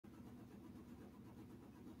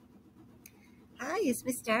it's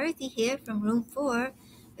Miss Dorothy here from room 4.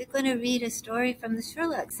 We're going to read a story from the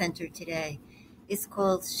Sherlock Center today. It's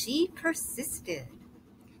called She Persisted.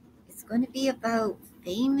 It's going to be about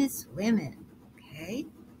famous women. Okay,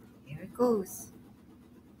 here it goes.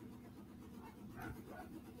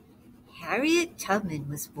 Harriet Tubman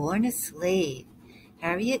was born a slave.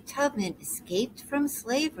 Harriet Tubman escaped from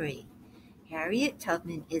slavery. Harriet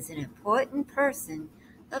Tubman is an important person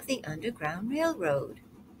of the Underground Railroad.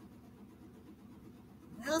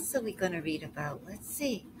 What else are we going to read about? Let's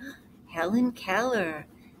see. Helen Keller.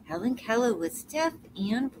 Helen Keller was deaf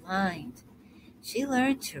and blind. She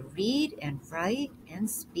learned to read and write and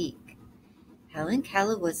speak. Helen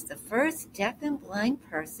Keller was the first deaf and blind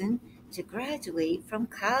person to graduate from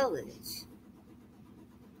college.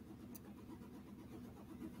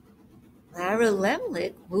 Lara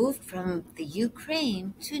Lemlich moved from the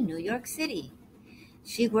Ukraine to New York City.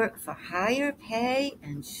 She worked for higher pay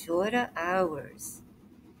and shorter hours.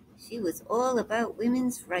 She was all about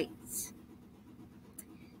women's rights.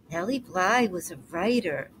 Nellie Bly was a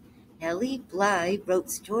writer. Nellie Bly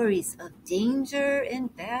wrote stories of danger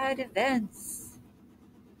and bad events.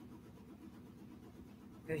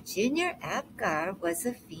 Virginia Apgar was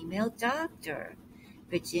a female doctor.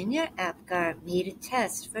 Virginia Apgar made a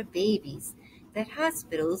test for babies that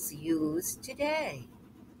hospitals use today.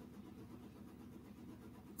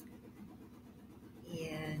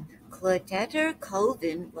 And Claudette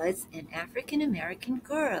Colvin was an African-American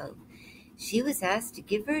girl. She was asked to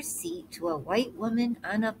give her seat to a white woman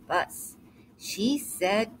on a bus. She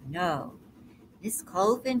said no. Miss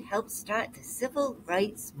Colvin helped start the civil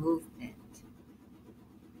rights movement.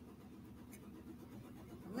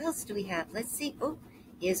 Who else do we have? Let's see. Oh,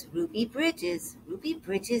 here's Ruby Bridges. Ruby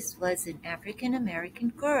Bridges was an African-American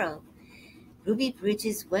girl. Ruby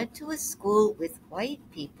Bridges went to a school with white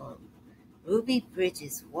people. Ruby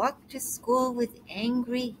Bridges walked to school with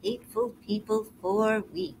angry, hateful people for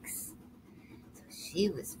weeks. So she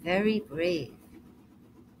was very brave.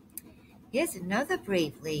 Here's another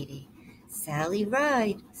brave lady, Sally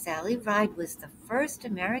Ride. Sally Ride was the first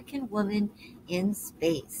American woman in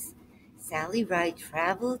space. Sally Ride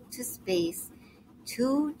traveled to space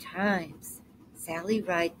 2 times. Sally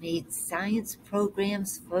Ride made science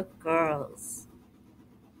programs for girls.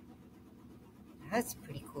 That's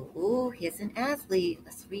pretty cool. Oh, here's an athlete.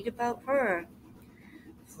 Let's read about her.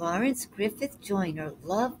 Florence Griffith Joyner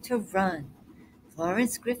loved to run.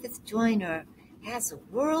 Florence Griffith Joyner has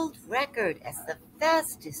a world record as the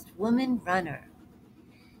fastest woman runner.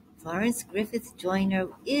 Florence Griffith Joyner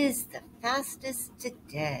is the fastest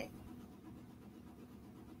today.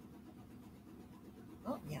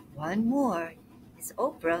 Oh, we have one more. It's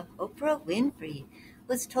Oprah. Oprah Winfrey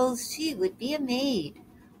was told she would be a maid.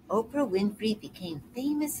 Oprah Winfrey became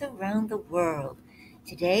famous around the world.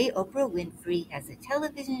 Today, Oprah Winfrey has a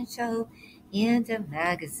television show and a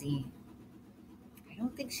magazine. I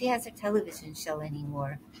don't think she has a television show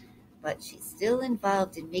anymore, but she's still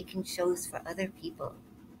involved in making shows for other people.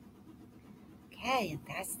 Okay, and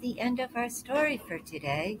that's the end of our story for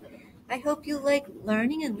today. I hope you like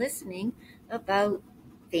learning and listening about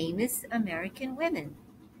famous American women.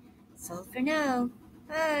 That's all for now.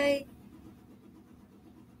 Bye.